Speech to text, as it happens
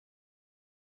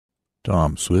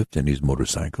Tom Swift and His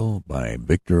Motorcycle by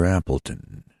Victor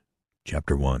Appleton.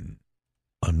 Chapter 1.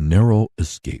 A Narrow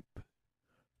Escape.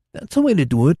 That's the way to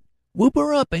do it. Whoop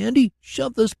her up, Andy.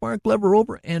 Shove the spark lever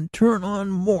over and turn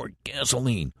on more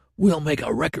gasoline. We'll make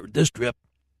a record this trip.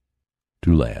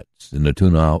 Two lads in the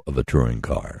tonneau of a touring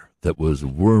car that was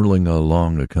whirling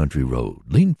along a country road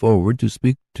leaned forward to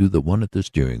speak to the one at the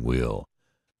steering wheel.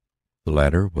 The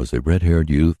latter was a red-haired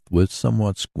youth with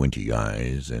somewhat squinty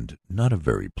eyes and not a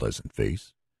very pleasant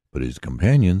face, but his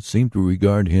companions seemed to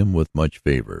regard him with much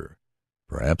favor.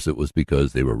 Perhaps it was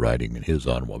because they were riding in his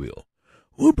automobile.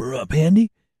 "Whoop her up, Andy,"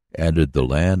 added the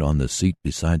lad on the seat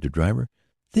beside the driver.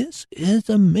 "This is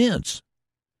immense."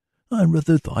 "I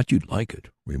rather thought you'd like it,"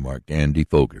 remarked Andy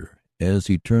Foger, as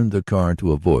he turned the car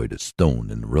to avoid a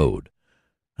stone in the road.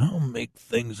 "I'll make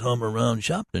things hum around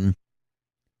Shopton."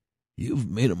 "You've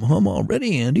made 'em hum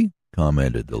already, Andy,"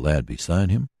 commented the lad beside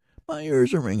him. "My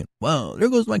ears are ringing. Wow, there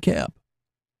goes my cap."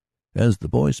 As the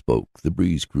boy spoke, the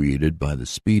breeze created by the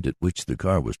speed at which the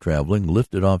car was traveling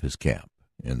lifted off his cap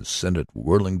and sent it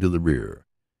whirling to the rear.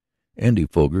 Andy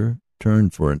Foger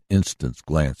turned for an instant's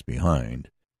glance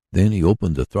behind. Then he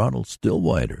opened the throttle still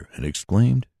wider and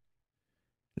exclaimed,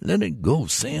 "Let it go,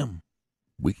 Sam.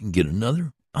 We can get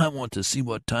another. I want to see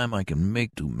what time I can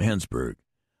make to Mansburg.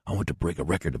 I want to break a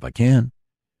record if I can."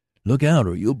 "Look out,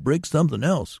 or you'll break something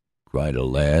else," cried a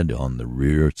lad on the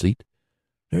rear seat.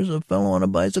 "There's a fellow on a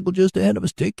bicycle just ahead of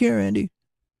us. Take care, Andy."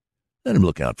 "Let him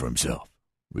look out for himself,"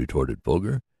 retorted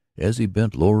Foger, as he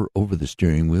bent lower over the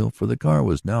steering wheel, for the car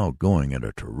was now going at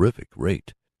a terrific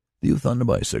rate. The youth on the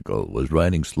bicycle was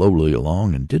riding slowly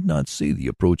along and did not see the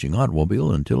approaching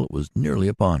automobile until it was nearly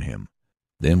upon him.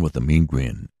 Then, with a mean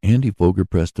grin, Andy Foger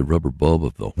pressed the rubber bulb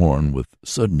of the horn with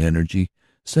sudden energy,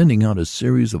 sending out a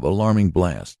series of alarming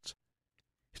blasts.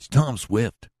 "It's Tom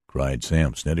Swift," cried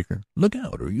Sam Snedeker. "Look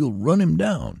out, or you'll run him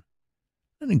down."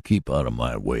 "Let him keep out of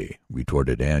my way,"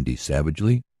 retorted Andy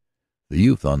savagely. The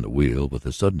youth on the wheel, with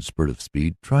a sudden spurt of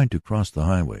speed, tried to cross the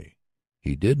highway.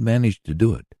 He did manage to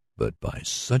do it, but by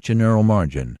such a narrow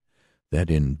margin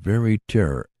that in very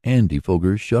terror Andy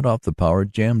Foger shut off the power,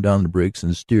 jammed down the brakes,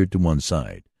 and steered to one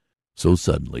side. So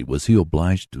suddenly was he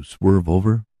obliged to swerve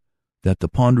over that the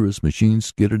ponderous machine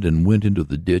skidded and went into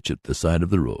the ditch at the side of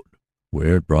the road,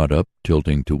 where it brought up,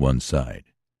 tilting to one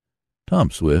side. Tom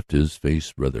Swift, his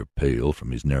face rather pale from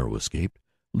his narrow escape,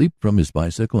 leaped from his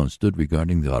bicycle and stood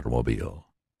regarding the automobile.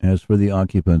 As for the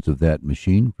occupants of that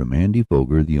machine, from Andy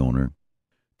Foger, the owner,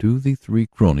 to the three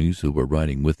cronies who were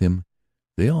riding with him,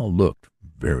 they all looked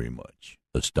very much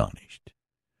astonished.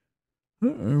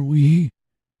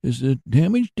 Is it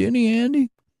damaged any, Andy?"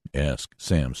 asked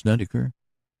Sam Snedeker.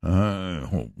 "I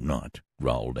hope not,"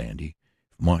 growled Andy.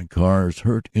 "If my car's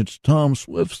hurt, it's Tom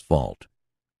Swift's fault."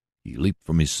 He leaped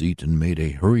from his seat and made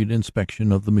a hurried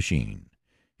inspection of the machine.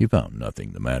 He found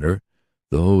nothing the matter,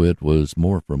 though it was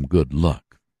more from good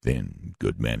luck than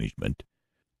good management.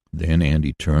 Then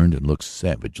Andy turned and looked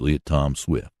savagely at Tom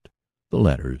Swift. The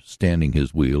latter, standing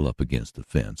his wheel up against the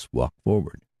fence, walked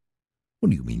forward. "What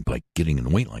do you mean by getting in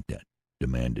the way like that?"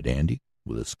 demanded Andy,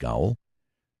 with a scowl.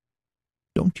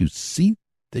 "Don't you see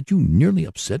that you nearly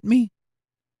upset me?"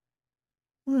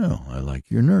 "Well, I like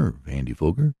your nerve, Andy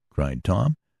Foger," cried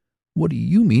Tom. "What do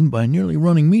you mean by nearly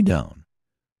running me down?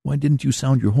 Why didn't you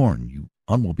sound your horn? You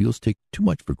automobiles take too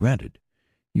much for granted.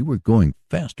 You were going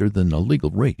faster than the legal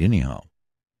rate, anyhow."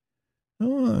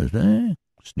 "Oh, is that?"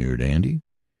 sneered Andy.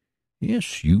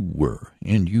 "Yes, you were,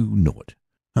 and you know it.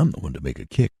 I'm the one to make a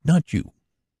kick, not you.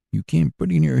 You came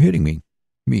pretty near hitting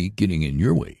me getting in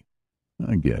your way."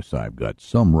 "I guess I've got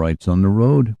some rights on the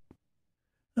road."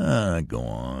 Go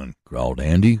on," growled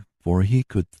Andy, for he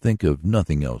could think of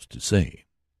nothing else to say.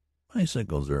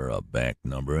 "Bicycles are a back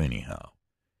number, anyhow."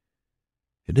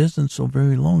 "It isn't so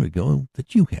very long ago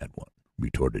that you had one,"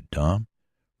 retorted Tom.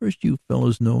 "First you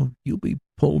fellows know you'll be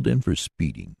pulled in for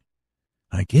speeding."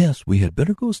 "I guess we had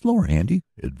better go slower, Andy,"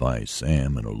 advised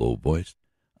Sam in a low voice.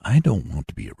 "I don't want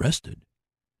to be arrested."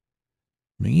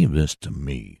 "Leave this to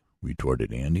me,"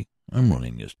 retorted Andy. "I'm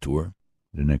running this tour."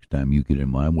 "The next time you get in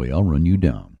my way, I'll run you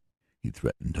down," he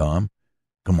threatened Tom.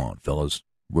 "Come on, fellas.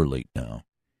 We're late now,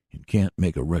 and can't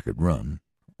make a record run,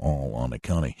 all on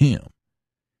account of him."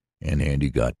 And Andy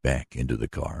got back into the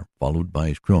car, followed by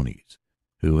his cronies,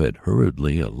 who had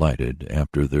hurriedly alighted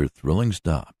after their thrilling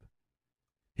stop.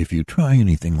 "If you try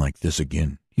anything like this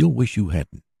again, you'll wish you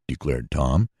hadn't," declared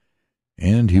Tom,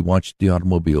 and he watched the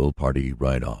automobile party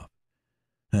ride off.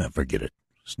 "Forget it,"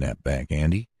 snapped back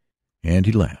Andy, and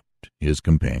he laughed, his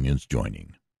companions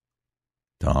joining.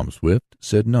 Tom Swift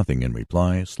said nothing in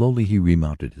reply. Slowly he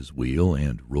remounted his wheel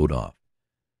and rode off.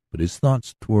 but his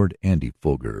thoughts toward Andy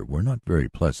Foger were not very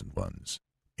pleasant ones.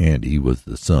 Andy was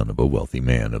the son of a wealthy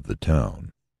man of the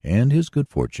town, and his good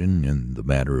fortune in the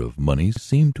matter of money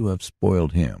seemed to have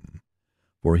spoiled him,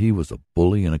 for he was a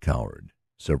bully and a coward.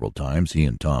 Several times he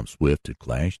and Tom Swift had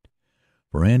clashed,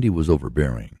 for Andy was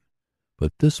overbearing,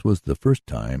 but this was the first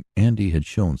time Andy had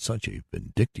shown such a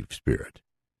vindictive spirit.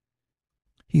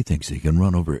 "He thinks he can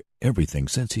run over everything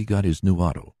since he got his new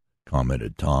auto,"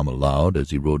 commented Tom aloud as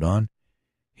he rode on.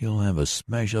 "He'll have a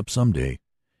smash-up some day,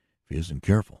 if he isn't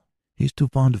careful. He's too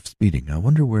fond of speeding. I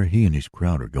wonder where he and his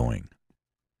crowd are going."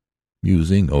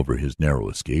 Musing over his narrow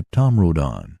escape, Tom rode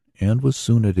on, and was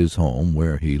soon at his home,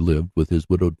 where he lived with his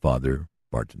widowed father,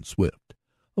 Barton Swift,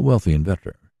 a wealthy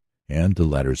inventor, and the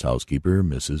latter's housekeeper,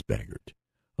 Mrs. Baggert.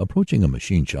 Approaching a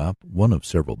machine shop, one of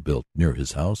several built near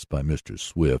his house by Mr.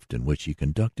 Swift, in which he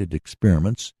conducted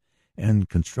experiments and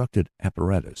constructed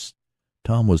apparatus,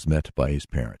 Tom was met by his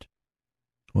parent.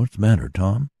 "What's the matter,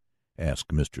 Tom?" asked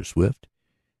Mr. Swift.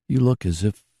 "You look as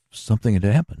if something had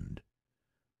happened."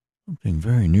 "Something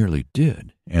very nearly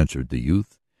did," answered the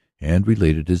youth, and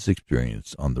related his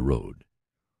experience on the road.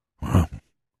 "Well,"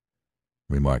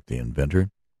 remarked the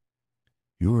inventor,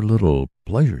 "your little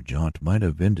pleasure jaunt might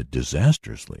have ended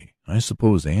disastrously. I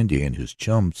suppose Andy and his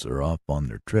chums are off on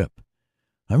their trip.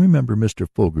 I remember Mr.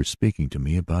 Foger speaking to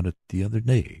me about it the other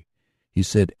day. He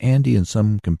said Andy and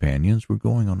some companions were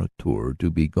going on a tour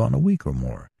to be gone a week or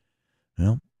more.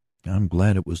 Well, I'm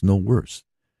glad it was no worse.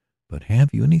 But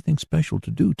have you anything special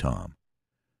to do, Tom?"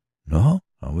 "No,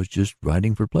 I was just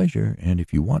riding for pleasure, and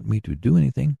if you want me to do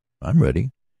anything, I'm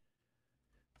ready."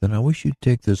 "Then I wish you'd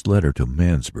take this letter to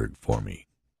Mansburg for me.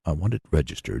 I want it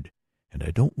registered, and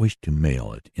I don't wish to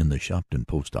mail it in the Shopton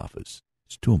post office.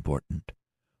 It's too important,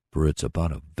 for it's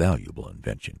about a valuable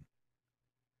invention."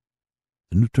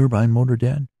 "The new turbine motor,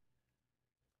 Dad?"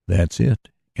 "That's it,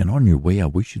 and on your way I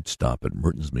wish you'd stop at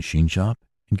Merton's machine shop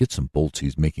and get some bolts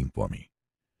he's making for me."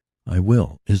 "I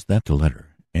will. Is that the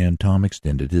letter?" And Tom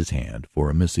extended his hand for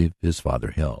a missive his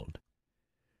father held.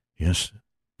 "Yes,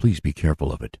 please be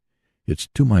careful of it. It's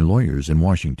to my lawyers in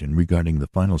Washington regarding the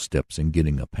final steps in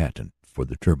getting a patent for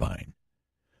the turbine.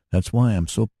 That's why I'm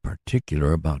so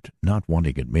particular about not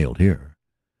wanting it mailed here.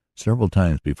 Several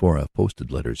times before I've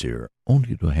posted letters here,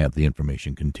 only to have the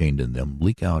information contained in them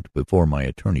leak out before my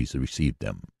attorneys received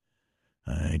them.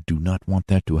 I do not want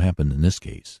that to happen in this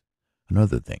case.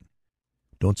 Another thing,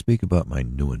 don't speak about my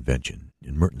new invention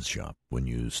in Merton's shop when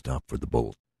you stop for the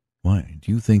bolt." "Why,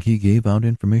 do you think he gave out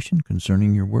information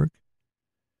concerning your work?"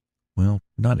 "Well,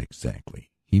 not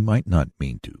exactly. He might not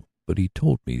mean to, but he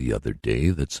told me the other day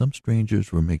that some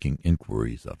strangers were making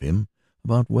inquiries of him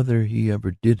about whether he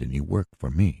ever did any work for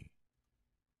me."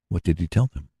 "What did he tell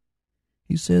them?"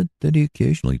 "He said that he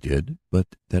occasionally did,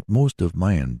 but that most of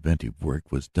my inventive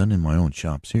work was done in my own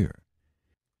shops here.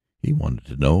 He wanted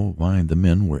to know why the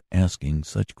men were asking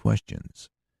such questions,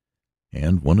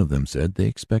 and one of them said they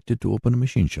expected to open a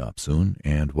machine shop soon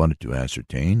and wanted to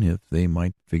ascertain if they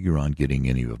might figure on getting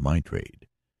any of my trade.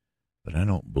 But I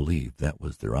don't believe that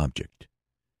was their object."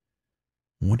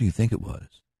 "What do you think it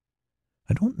was?"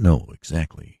 "I don't know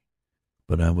exactly,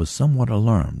 but I was somewhat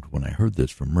alarmed when I heard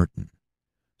this from Merton,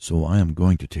 so I am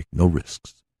going to take no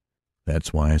risks.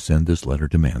 That's why I send this letter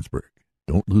to Mansburg.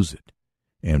 Don't lose it,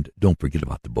 and don't forget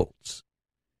about the bolts.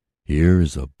 Here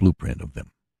is a blueprint of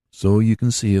them, so you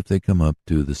can see if they come up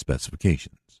to the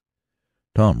specifications."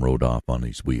 Tom rode off on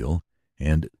his wheel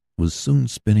and was soon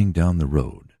spinning down the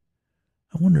road.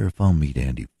 "I wonder if I'll meet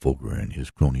Andy Foger and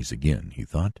his cronies again," he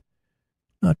thought.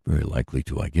 "Not very likely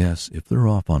to, I guess, if they're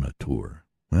off on a tour.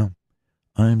 Well,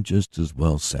 I'm just as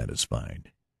well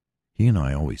satisfied. He and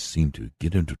I always seem to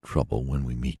get into trouble when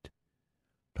we meet."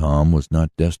 Tom was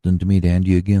not destined to meet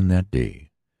Andy again that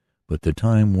day, but the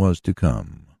time was to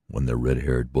come when the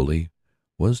red-haired bully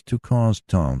was to cause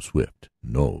Tom Swift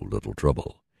no little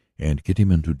trouble, and get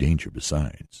him into danger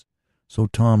besides. So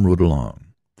Tom rode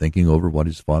along, thinking over what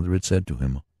his father had said to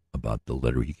him about the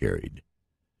letter he carried.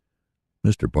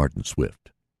 Mr. Barton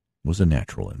Swift was a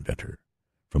natural inventor.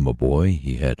 From a boy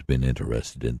he had been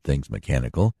interested in things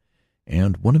mechanical,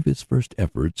 and one of his first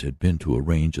efforts had been to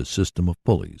arrange a system of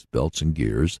pulleys, belts, and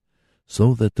gears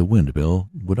so that the windmill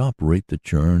would operate the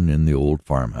churn in the old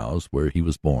farmhouse where he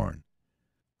was born.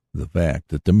 The fact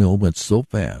that the mill went so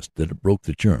fast that it broke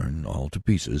the churn all to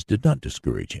pieces did not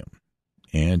discourage him,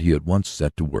 and he at once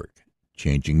set to work,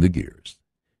 changing the gears.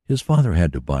 His father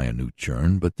had to buy a new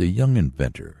churn, but the young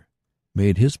inventor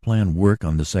made his plan work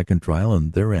on the second trial,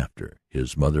 and thereafter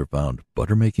his mother found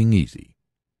butter-making easy.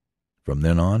 From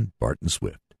then on, Barton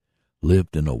Swift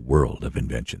lived in a world of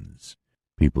inventions.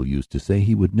 People used to say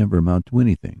he would never amount to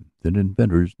anything, that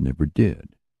inventors never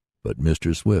did. But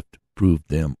Mr. Swift proved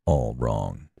them all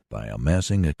wrong by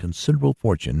amassing a considerable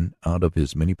fortune out of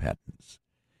his many patents.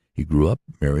 He grew up,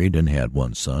 married, and had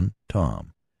one son,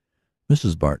 Tom.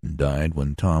 Mrs. Barton died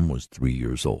when Tom was 3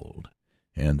 years old,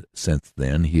 and since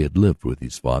then he had lived with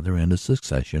his father and a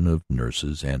succession of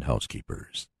nurses and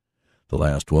housekeepers. The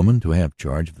last woman to have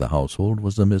charge of the household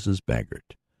was a Mrs.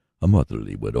 Baggert, a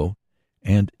motherly widow,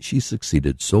 and she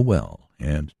succeeded so well,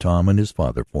 and Tom and his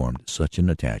father formed such an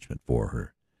attachment for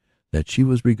her, that she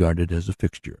was regarded as a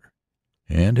fixture,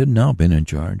 and had now been in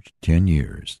charge 10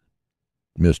 years.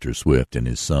 Mr. Swift and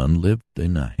his son lived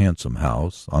in a handsome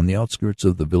house on the outskirts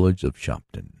of the village of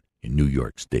Shopton, in New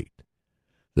York State.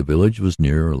 The village was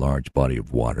near a large body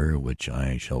of water, which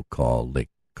I shall call Lake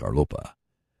Carlopa,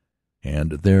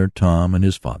 and there Tom and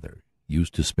his father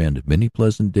used to spend many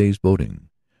pleasant days boating,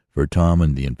 for Tom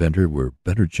and the inventor were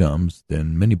better chums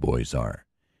than many boys are,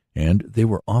 and they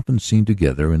were often seen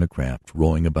together in a craft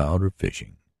rowing about or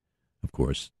fishing. Of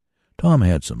course, Tom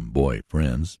had some boy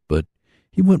friends, but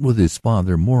he went with his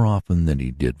father more often than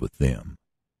he did with them.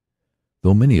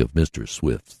 Though many of Mr.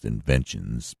 Swift's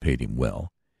inventions paid him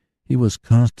well, he was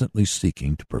constantly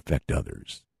seeking to perfect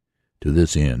others. To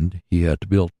this end, he had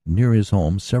built near his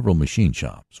home several machine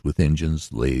shops with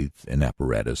engines, lathes, and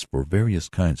apparatus for various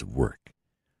kinds of work.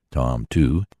 Tom,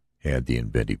 too, had the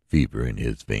inventive fever in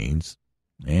his veins,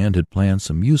 and had planned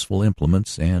some useful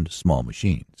implements and small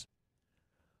machines.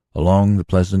 Along the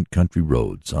pleasant country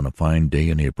roads on a fine day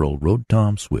in April rode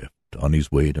Tom Swift on his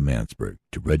way to Mansburg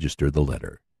to register the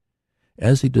letter.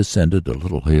 As he descended a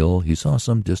little hill he saw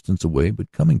some distance away,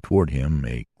 but coming toward him,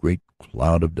 a great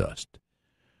cloud of dust.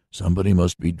 "Somebody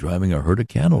must be driving a herd of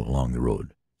cattle along the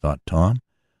road," thought Tom.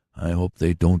 "I hope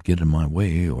they don't get in my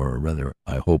way, or rather,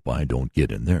 I hope I don't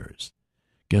get in theirs.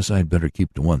 Guess I'd better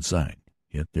keep to one side,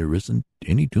 yet there isn't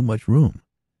any too much room."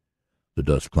 The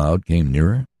dust cloud came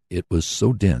nearer. It was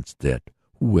so dense that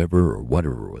whoever or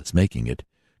whatever was making it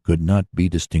could not be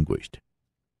distinguished.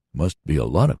 "Must be a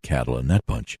lot of cattle in that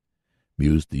bunch,"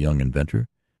 mused the young inventor,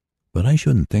 "but I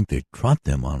shouldn't think they'd trot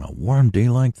them on a warm day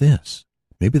like this.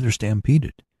 Maybe they're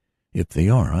stampeded. If they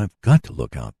are, I've got to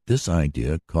look out." This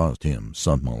idea caused him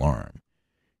some alarm.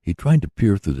 He tried to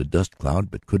peer through the dust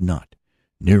cloud, but could not.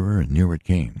 Nearer and nearer it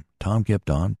came. Tom kept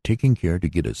on, taking care to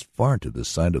get as far to the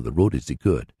side of the road as he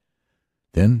could.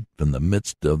 Then, from the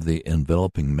midst of the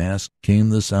enveloping mass came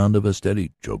the sound of a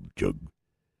steady chug-chug.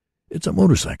 "It's a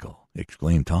motorcycle,"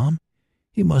 exclaimed Tom.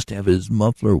 "He must have his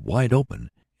muffler wide open,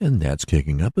 and that's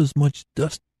kicking up as much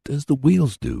dust as the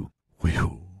wheels do.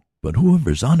 Whew! But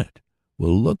whoever's on it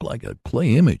will look like a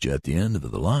clay image at the end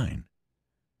of the line."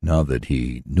 Now that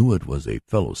he knew it was a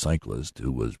fellow cyclist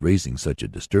who was raising such a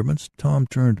disturbance, Tom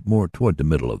turned more toward the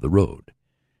middle of the road.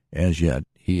 As yet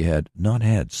he had not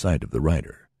had sight of the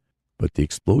rider. But the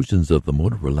explosions of the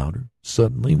motor were louder.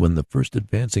 Suddenly, when the first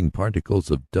advancing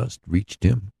particles of dust reached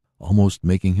him, almost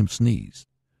making him sneeze,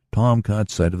 Tom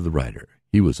caught sight of the rider.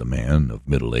 He was a man of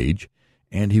middle age,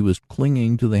 and he was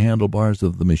clinging to the handlebars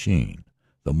of the machine.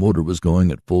 The motor was going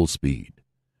at full speed.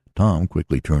 Tom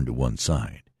quickly turned to one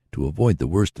side to avoid the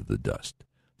worst of the dust.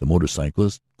 The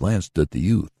motorcyclist glanced at the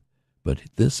youth, but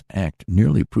this act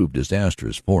nearly proved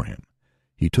disastrous for him.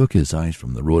 He took his eyes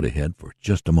from the road ahead for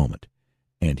just a moment,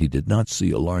 and he did not see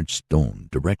a large stone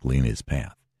directly in his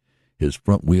path. His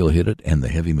front wheel hit it, and the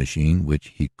heavy machine, which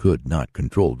he could not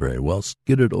control very well,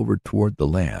 skidded over toward the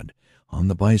lad on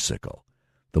the bicycle.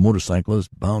 The motorcyclist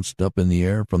bounced up in the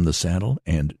air from the saddle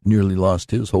and nearly lost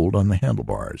his hold on the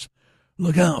handlebars.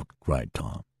 "Look out!" cried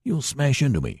Tom. "You'll smash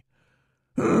into me."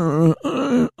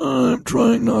 I'm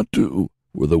trying not to,"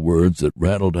 were the words that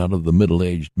rattled out of the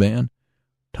middle-aged man.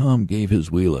 Tom gave his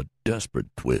wheel a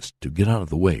desperate twist to get out of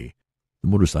the way. The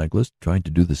motorcyclist tried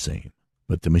to do the same,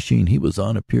 but the machine he was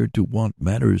on appeared to want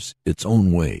matters its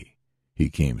own way. He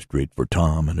came straight for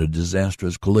Tom, and a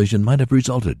disastrous collision might have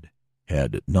resulted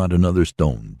had not another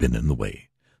stone been in the way.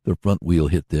 The front wheel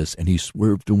hit this, and he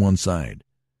swerved to one side.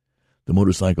 The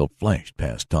motorcycle flashed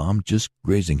past Tom, just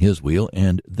grazing his wheel,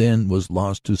 and then was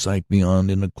lost to sight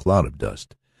beyond in a cloud of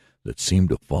dust that seemed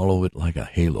to follow it like a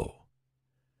halo.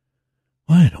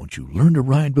 "Why don't you learn to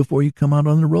ride before you come out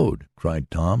on the road?"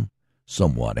 cried Tom,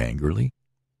 somewhat angrily.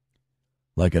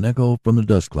 Like an echo from the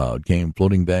dust cloud came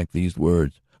floating back these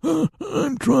words,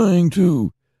 "I'm trying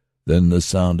to." Then the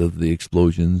sound of the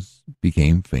explosions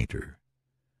became fainter.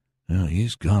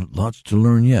 "He's got lots to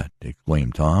learn yet,"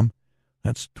 exclaimed Tom.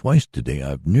 "That's twice today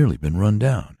I've nearly been run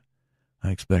down.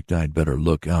 I expect I'd better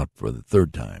look out for the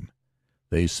third time.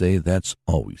 They say that's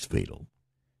always fatal."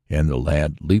 And the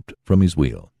lad leaped from his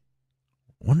wheel.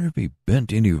 "Wonder if he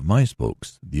bent any of my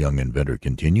spokes," the young inventor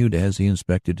continued as he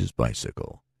inspected his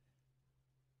bicycle.